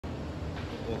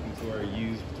Welcome to our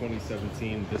used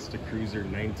 2017 Vista Cruiser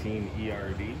 19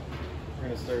 ERD. We're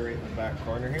going to start right in the back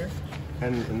corner here.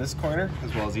 And in this corner,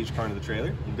 as well as each corner of the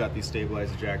trailer, you've got these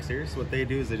stabilizer jacks here. So what they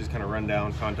do is they just kind of run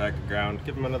down, contact the ground,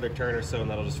 give them another turn or so, and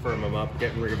that'll just firm them up,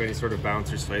 getting rid of any sort of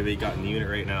bounce or sway that you got in the unit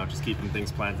right now, just keeping things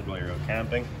planted while you're out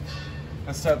camping.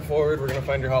 A step forward, we're going to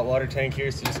find your hot water tank here.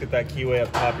 So you just get that keyway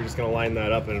up top, you're just going to line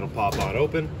that up and it'll pop on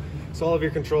open. So all of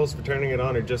your controls for turning it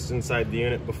on are just inside the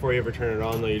unit. Before you ever turn it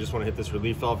on though, you just want to hit this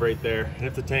relief valve right there. And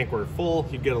if the tank were full,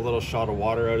 you'd get a little shot of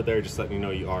water out of there, just letting you know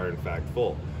you are in fact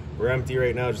full. We're empty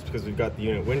right now just because we've got the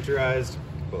unit winterized.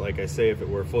 But like I say, if it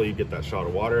were full, you'd get that shot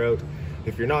of water out.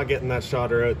 If you're not getting that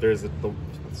shot out,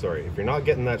 if you're not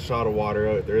getting that shot of water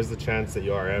out, there is the chance that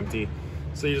you are empty.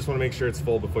 So you just want to make sure it's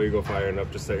full before you go firing up,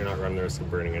 just so you're not running the risk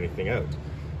of burning anything out.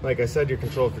 Like I said, your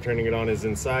control for turning it on is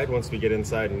inside. Once we get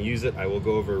inside and use it, I will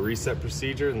go over a reset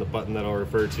procedure, and the button that I'll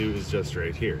refer to is just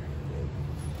right here.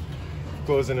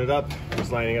 Closing it up,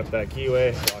 just lining up that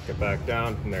keyway, lock it back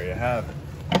down, and there you have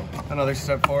it. Another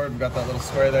step forward, we've got that little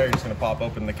square there. You're just going to pop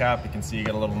open the cap. You can see you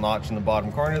get a little notch in the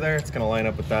bottom corner there. It's going to line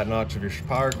up with that notch of your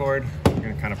power cord. You're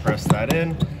going to kind of press that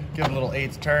in, give it a little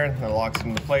 8th turn, that locks it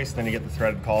into place. Then you get the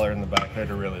threaded collar in the back there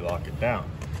to really lock it down.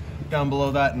 Down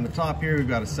below that in the top here, we've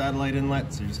got a satellite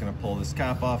inlet. So you're just going to pull this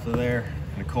cap off of there,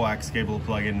 and a coax cable to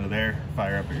plug into there,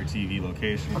 fire up at your TV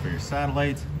location for your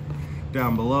satellite.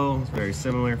 Down below, it's very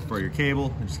similar for your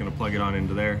cable. You're just going to plug it on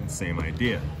into there, same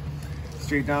idea.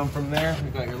 Straight down from there,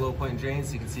 we've got your low point drain.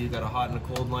 So you can see you've got a hot and a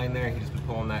cold line there. You just be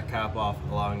pulling that cap off,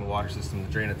 allowing the water system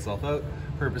to drain itself out.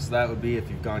 Purpose of that would be if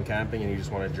you've gone camping and you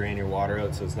just want to drain your water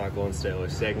out so it's not going stale or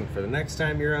stagnant for the next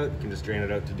time you're out, you can just drain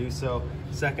it out to do so.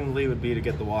 Secondly would be to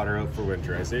get the water out for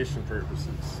winterization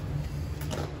purposes.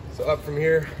 So up from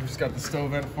here, we've just got the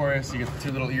stove vent for you. So you get the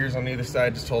 2 little ears on either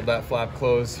side. Just hold that flap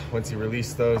closed. Once you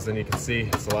release those, then you can see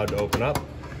it's allowed to open up.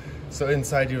 So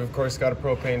inside you've of course got a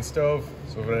propane stove.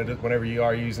 So whenever you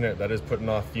are using it, that is putting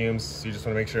off fumes. So you just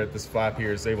want to make sure that this flap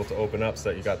here is able to open up so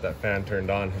that you got that fan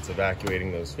turned on. It's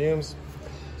evacuating those fumes.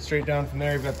 Straight down from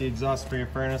there, you've got the exhaust for your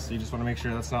furnace. So you just want to make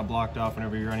sure that's not blocked off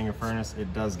whenever you're running your furnace.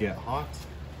 It does get hot.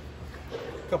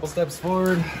 A couple steps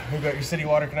forward, we've got your city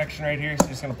water connection right here. So you're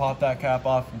just going to pop that cap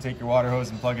off and take your water hose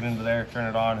and plug it into there, turn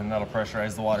it on, and that'll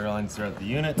pressurize the water lines throughout the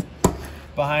unit.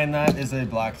 Behind that is a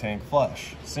black tank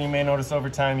flush. So you may notice over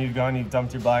time you've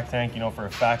dumped your black tank, you know for a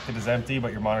fact it is empty,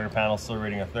 but your monitor panel is still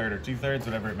reading 1/3 or 2/3,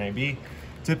 whatever it may be.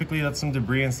 Typically that's some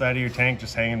debris inside of your tank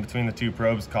just hanging between the 2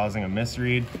 probes causing a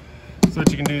misread. So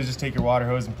what you can do is just take your water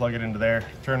hose and plug it into there,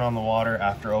 turn on the water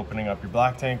after opening up your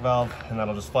black tank valve, and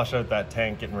that'll just flush out that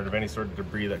tank, getting rid of any sort of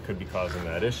debris that could be causing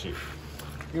that issue.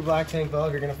 Your black tank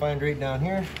valve you're gonna find right down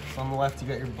here. So on the left you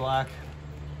got your black,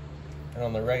 and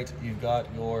on the right you've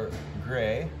got your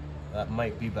gray. That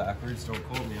might be backwards, don't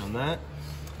quote me on that.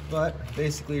 But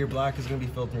basically your black is gonna be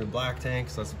filled through your black tank,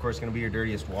 so that's of course gonna be your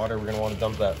dirtiest water. We're gonna wanna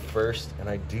dump that first, and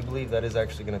I do believe that is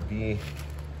actually gonna be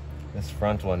this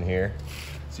front one here.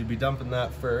 So you'd be dumping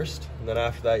that first, and then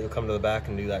after that you'll come to the back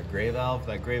and do that gray valve.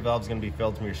 That gray valve is going to be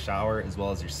filled from your shower as well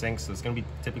as your sink, so it's going to be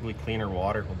typically cleaner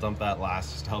water. We'll dump that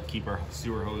last just to help keep our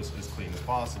sewer hose as clean as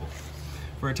possible.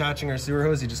 For attaching our sewer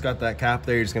hose, you just got that cap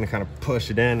there. You're just going to kind of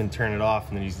push it in and turn it off,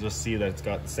 and then you just see that it's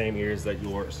got the same ears that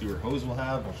your sewer hose will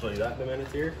have. I'll show you that in a minute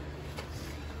here.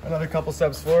 Another couple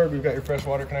steps forward, we've got your fresh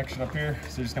water connection up here.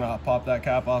 So you're just going to pop that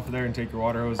cap off of there and take your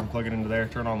water hose and plug it into there,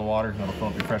 turn on the water, and that'll fill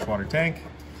up your fresh water tank.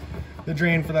 The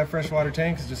drain for that freshwater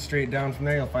tank is just straight down from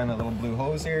there. You'll find that little blue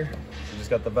hose here. You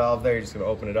just got the valve there. You're just going to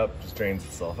open it up. It just drains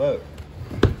itself out.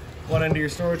 One end of your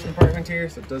storage compartment here,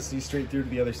 so it does see straight through to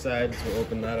the other side. So we'll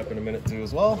open that up in a minute too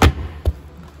as well.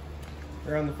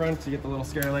 Around the front, you get the little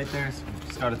scare light there. So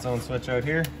it's got its own switch out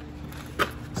here.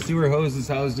 The sewer hose is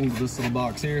housed into this little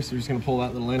box here. So you're just going to pull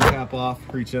that little end cap off,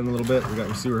 reach in a little bit. We got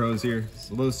your sewer hose here.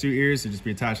 So those 2 ears, you just be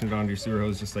attaching it onto your sewer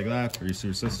hose just like that, or your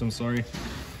sewer system, sorry.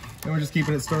 And we're just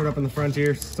keeping it stored up in the front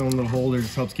here. Its own little holder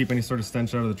just helps keep any sort of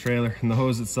stench out of the trailer. And the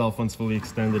hose itself, once fully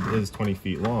extended, is 20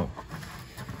 feet long.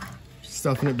 Just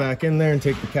stuffing it back in there and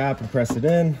take the cap and press it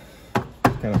in.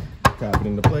 Kind of tap it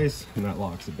into place, and that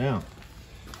locks it down.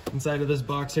 Inside of this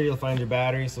box here, you'll find your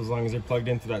battery. So as long as you're plugged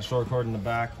into that short cord in the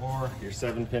back or your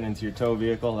 7-pin into your tow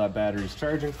vehicle, that battery is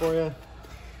charging for you.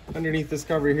 Underneath this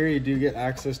cover here, you do get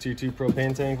access to your 2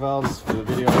 propane tank valves for the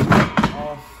video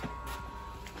off.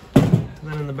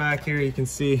 And then in the back here, you can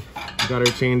see we've got our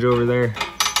changeover there.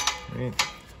 Right.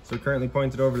 So we're currently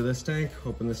pointed over to this tank.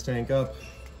 Open this tank up,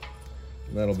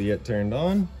 and that'll be it turned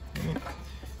on.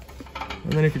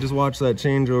 And then if you just watch that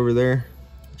changeover there,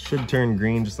 it should turn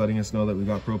green, just letting us know that we've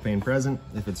got propane present.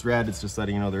 If it's red, it's just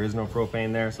letting you know there is no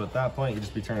propane there. So at that point, you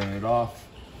just be turning it off.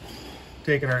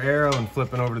 taking our arrow and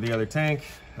flipping over to the other tank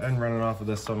and running off of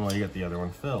this one while you get the other one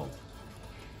filled.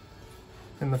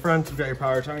 In the front, you've got your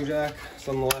power tongue jack.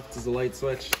 So on the left is the light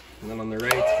switch, and then on the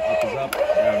right, up is up,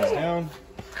 down is down.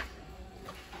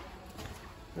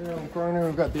 There on the corner,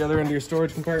 we've got the other end of your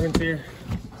storage compartment here.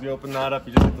 As you open that up,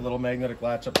 you just get the little magnetic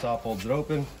latch up top, holds it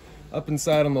open. Up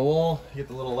inside on the wall, you get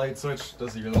the little light switch,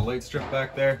 does your little light strip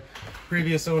back there.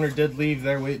 Previous owner did leave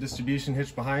their weight distribution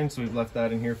hitch behind, so we've left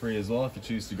that in here for you as well if you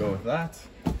choose to go with that.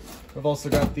 We've also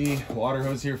got the water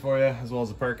hose here for you, as well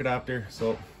as a park adapter.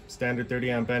 So standard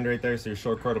 30 amp end right there, so your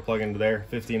short cord will plug into there.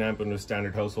 15 amp into a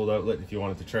standard household outlet if you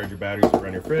wanted to charge your batteries or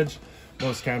run your fridge.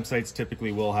 Most campsites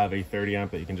typically will have a 30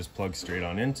 amp that you can just plug straight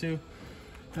on into.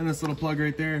 And this little plug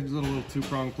right there is a little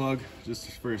two-prong plug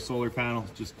just for your solar panel.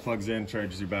 Just plugs in,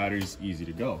 charges your batteries, easy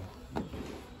to go.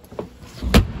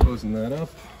 Closing that up.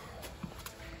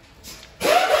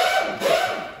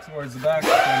 Towards the back,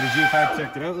 find the G5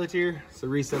 protected outlet here. So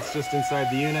resets just inside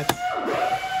the unit.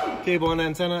 Cable and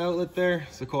antenna outlet there.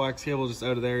 So coax cable just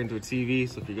out of there into a TV.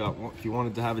 So if you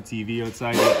wanted to have a TV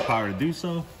outside, you have the power to do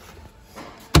so.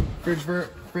 Fridge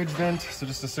vent, so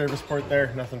just a service port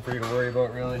there. Nothing for you to worry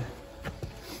about really.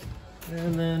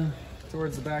 And then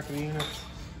towards the back of the unit,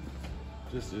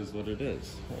 just is what it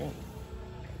is. Right?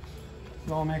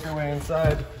 So I'll make our way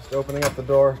inside, just opening up the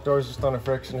door. Door's just on a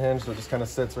friction hinge, so it just kind of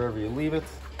sits wherever you leave it.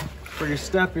 For your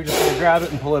step, you're just gonna grab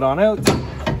it and pull it on out.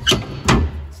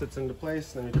 Sits into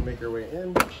place, then you can make your way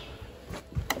in.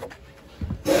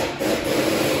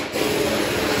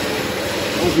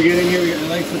 Once we get in here, we got your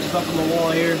light switches up on the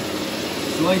wall here.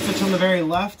 The light switch on the very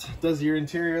left does your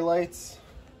interior lights.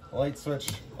 The light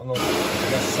switch on the,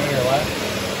 center left.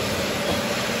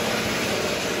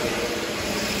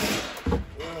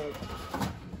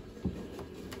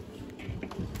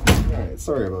 Alright,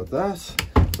 sorry about that.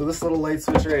 So this little light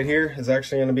switch right here is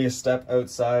actually going to be a step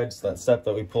outside. So that step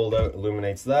that we pulled out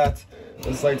illuminates that.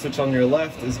 This light switch on your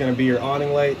left is going to be your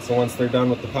awning light. So once they're done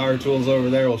with the power tools over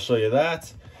there, we'll show you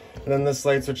that. And then this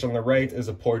light switch on the right is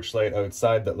a porch light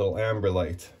outside, that little amber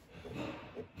light.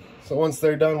 So once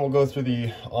they're done, we'll go through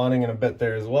the awning in a bit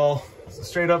there as well. So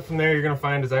straight up from there, you're gonna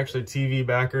find is actually a TV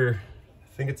backer.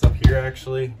 I think it's up here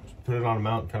actually. Put it on a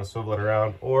mount, kind of swivel it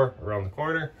around, or around the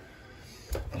corner.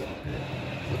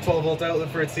 The 12 volt outlet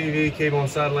for a TV, cable and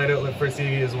satellite outlet for a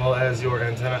TV, as well as your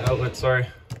antenna outlet, sorry.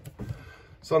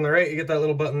 So on the right, you get that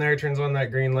little button there, turns on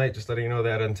that green light, just letting you know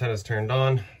that antenna's turned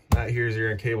on. That here's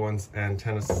your cable and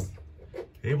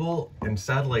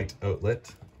satellite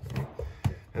outlet.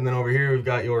 And then over here, we've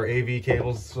got your AV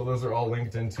cables. So those are all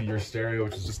linked into your stereo,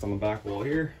 which is just on the back wall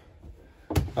here.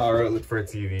 Power outlet for a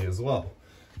TV as well.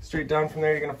 Straight down from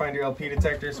there, you're gonna find your LP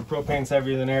detector. So propane's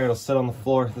heavier than air, it'll sit on the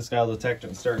floor. This guy will detect it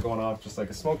and start going off just like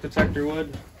a smoke detector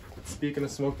would. Speaking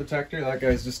of smoke detector, that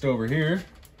guy's just over here.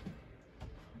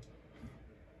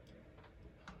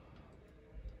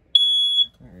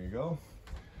 There you go.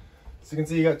 So you can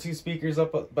see you got two speakers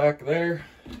up back there.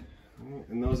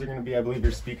 And those are going to be, I believe,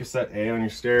 your speaker set A on your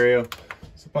stereo.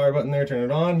 So power button there, turn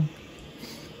it on.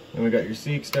 And we got your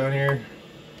Seeks down here.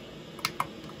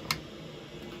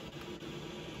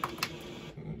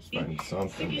 Just find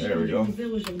something. There we go.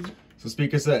 So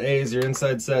speaker set A is your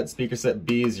inside set. Speaker set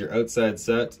B is your outside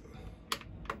set.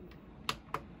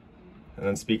 And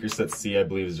then speaker set C, I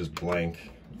believe, is just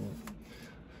blank.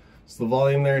 So the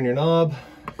volume there in your knob.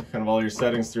 Kind of all your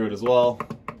settings through it as well.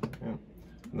 Yeah.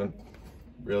 And then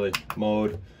really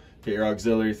mode, get your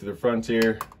auxiliary through the front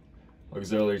here,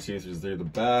 auxiliary 2 through the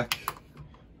back,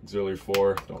 auxiliary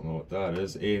 4, don't know what that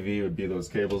is, AV would be those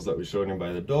cables that we showed you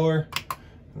by the door,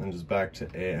 and then just back to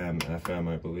AM,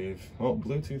 FM I believe, oh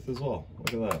Bluetooth as well,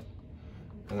 look at that,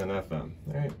 and then FM,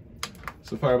 alright,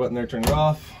 so power button there, turn it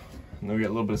off, and then we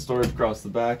get a little bit of storage across the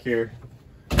back here.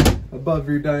 Above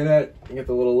your dinette, you get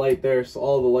the little light there, so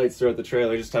all the lights throughout the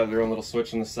trailer just have their own little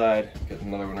switch on the side. Get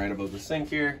another one right above the sink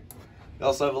here. You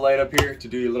also have a light up here to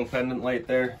do your little pendant light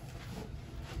there.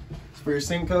 So for your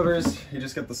sink covers, you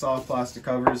just get the soft plastic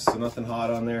covers, so nothing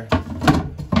hot on there.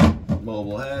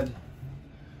 Mobile head.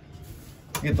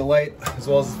 You get the light as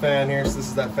well as the fan here, so this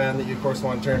is that fan that you of course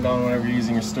want turned on whenever you're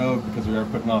using your stove because we are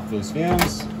putting off those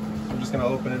fumes. So I'm just going to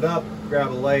open it up,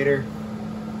 grab a lighter,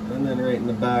 and then right in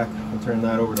the back, we'll turn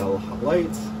that over to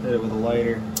light, hit it with a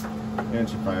lighter, and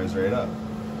she fires right up.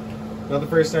 Now the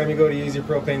first time you go to use your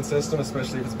propane system,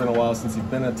 especially if it's been a while since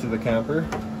you've been into the camper,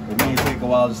 it may take a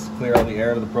while just to clear all the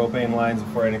air to the propane lines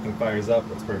before anything fires up.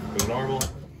 That's perfectly normal.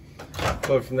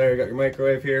 But from there, you got your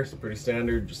microwave here, so pretty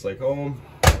standard, just like home.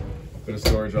 Bit of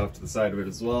storage off to the side of it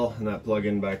as well, and that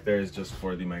plug-in back there is just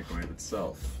for the microwave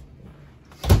itself.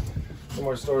 Some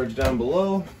more storage down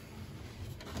below,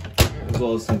 as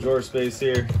well as some drawer space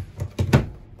here.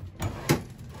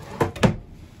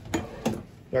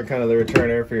 Got kind of the return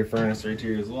air for your furnace right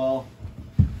here as well.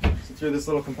 So through this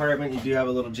little compartment, you do have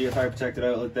a little GFI protected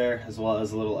outlet there, as well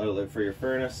as a little outlet for your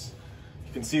furnace.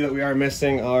 You can see that we are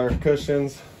missing our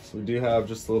cushions, so we do have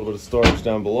just a little bit of storage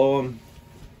down below them,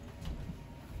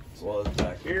 as well as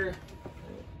back here.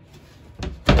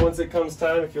 Once it comes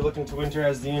time, if you're looking to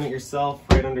winterize the unit yourself,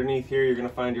 right underneath here you're going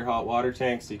to find your hot water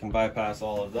tank, so you can bypass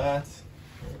all of that.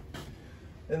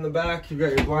 In the back, you've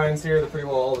got your blinds here. They're pretty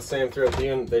well all the same throughout the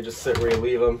unit. They just sit where you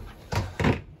leave them.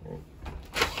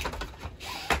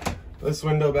 This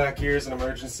window back here is an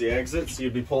emergency exit, so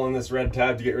you'd be pulling this red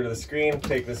tab to get rid of the screen,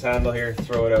 take this handle here,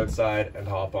 throw it outside, and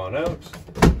hop on out.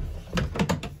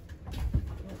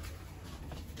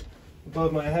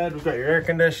 Above my head, we've got your air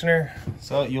conditioner.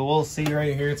 So you will see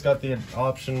right here, it's got the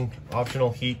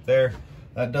optional heat there.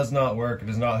 That does not work. It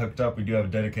is not hooked up. We do have a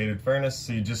dedicated furnace,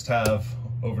 so you just have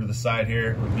over to the side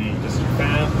here would be just your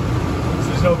fan. So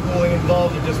there's no cooling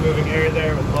involved. You're just moving air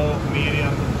there with low,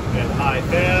 medium, and high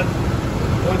fan.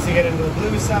 Once you get into the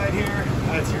blue side here,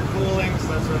 that's your cooling. So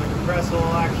that's where the compressor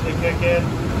will actually kick in.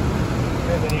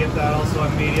 And then you get that also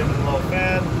on medium and low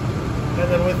fan.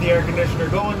 And then with the air conditioner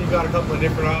going, you've got a couple of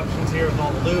different options here with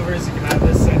all the louvers. You can have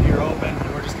this set here open,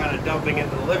 and we're just kind of dumping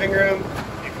into the living room.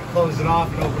 You can close it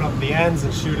off and open up the ends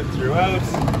and shoot it throughout.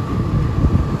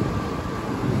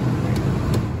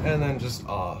 And then just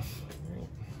off.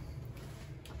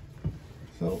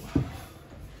 So,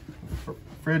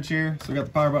 fridge here. So we got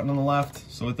the power button on the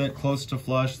left. So with it close to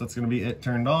flush, that's going to be it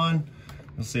turned on.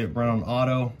 You'll see it run on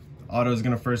auto. Auto is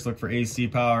going to first look for AC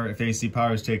power. If AC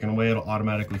power is taken away, it'll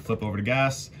automatically flip over to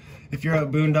gas. If you're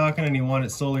out boondocking and you want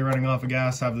it solely running off of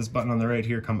gas, have this button on the right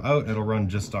here come out. It'll run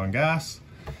just on gas.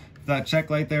 If that check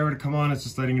light there were to come on, it's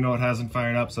just letting you know it hasn't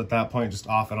fired up. So at that point, just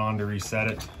off it on to reset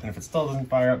it. And if it still doesn't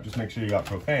fire up, just make sure you got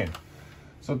propane.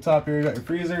 So up top here, you got your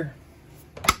freezer.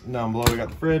 Down below, we got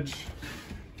the fridge.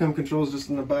 Temp control is just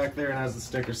in the back there, and as the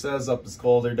sticker says, up is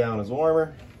colder, down is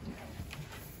warmer.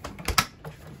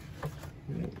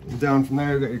 Down from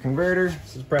there, you got your converter.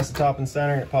 So just press the top and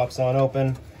center, and it pops on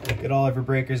open. Get all of your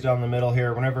breakers down the middle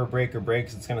here. Whenever a breaker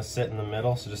breaks, it's going to sit in the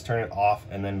middle, so just turn it off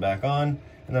and then back on.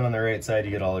 And then on the right side,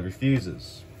 you get all of your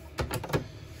fuses.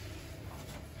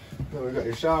 Then we've got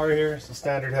your shower here, so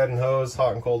standard head and hose,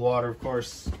 hot and cold water, of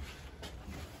course.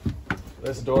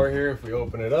 This door here, if we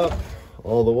open it up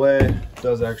all the way,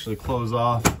 does actually close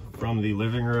off from the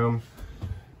living room.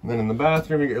 And then in the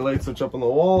bathroom, you get your light switch up on the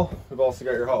wall. We've also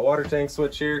got your hot water tank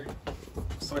switch here.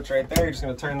 Switch right there, you're just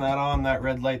going to turn that on. That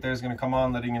red light there is going to come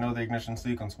on, letting you know the ignition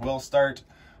sequence will start.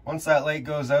 Once that light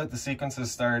goes out, the sequence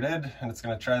has started, and it's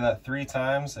going to try that 3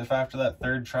 times. If after that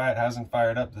third try it hasn't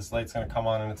fired up, this light's going to come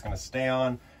on and it's going to stay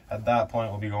on. At that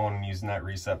point, we'll be going and using that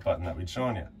reset button that we'd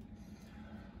shown you.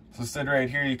 So sit right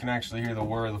here, you can actually hear the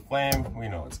whir of the flame. We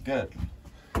know it's good.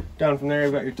 Down from there,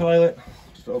 you've got your toilet.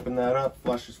 Just open that up,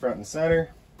 flush is front and center.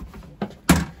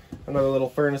 Another little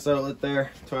furnace outlet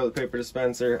there, toilet paper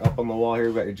dispenser. Up on the wall here,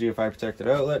 we've got your GFI protected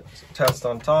outlet. So test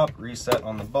on top, reset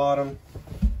on the bottom.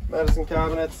 Medicine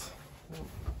cabinets,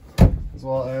 as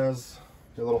well as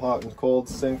your little hot and cold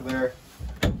sink there.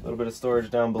 A little bit of storage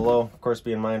down below. Of course,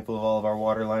 being mindful of all of our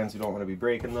water lines, we don't want to be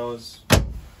breaking those.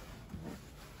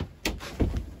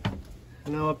 And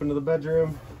now up into the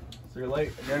bedroom. So your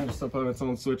light, again, just up on its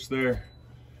own switch there.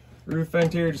 Roof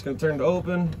vent here, just going to turn to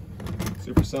open.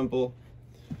 Super simple.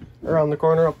 Around the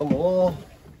corner up on the wall,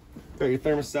 got your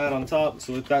thermostat on top.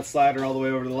 So with that slider all the way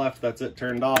over to the left, that's it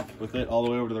turned off. With it all the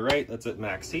way over to the right, that's it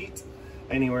max heat.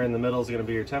 Anywhere in the middle is going to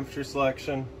be your temperature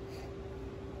selection.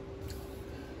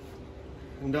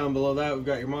 And down below that, we've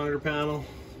got your monitor panel.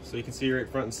 So you can see right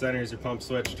front and center is your pump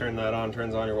switch. Turn that on,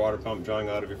 turns on your water pump, drawing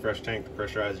out of your fresh tank to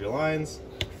pressurize your lines.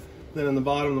 Then in the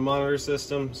bottom, the monitor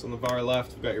system. So on the far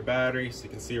left, we've got your battery. So you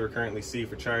can see we're currently C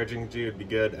for charging. G would be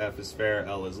good, F is fair,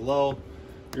 L is low.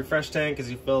 Your fresh tank,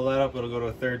 as you fill that up, it'll go to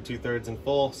a third, 2/3, and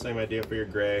full. Same idea for your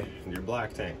gray and your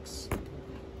black tanks.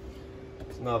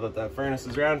 So now that that furnace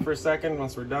is around for a second,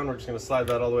 once we're done, we're just going to slide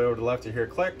that all the way over to the left. You hear a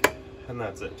click, and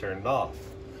that's it turned off.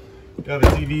 You have a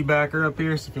TV backer up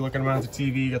here, so if you're looking to mount a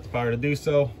TV, you got the power to do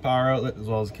so. Power outlet, as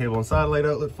well as a cable and satellite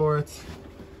outlet for it.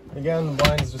 Again, the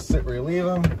blinds just sit where you leave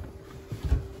them.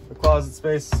 The closet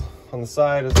space on the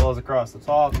side, as well as across the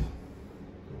top.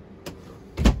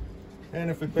 And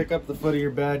if we pick up the foot of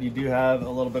your bed, you do have a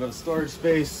little bit of storage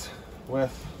space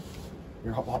with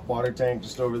your hot water tank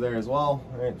just over there as well.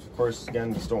 Right? Of course,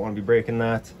 again, just don't want to be breaking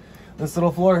that. This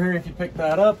little floor here, if you pick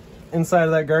that up, inside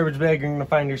of that garbage bag, you're going to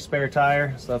find your spare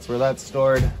tire. So that's where that's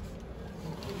stored.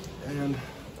 And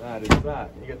that is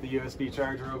that. You got the USB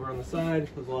charger over on the side,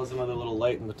 as well as another little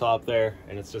light in the top there.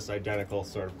 And it's just identical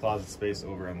sort of closet space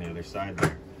over on the other side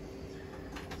there.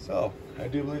 So So I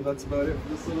do believe that's about it for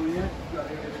this little unit. If you've got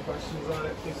any other questions on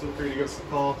it, please feel free to give us a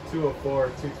call,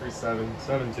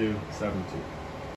 204-237-7272.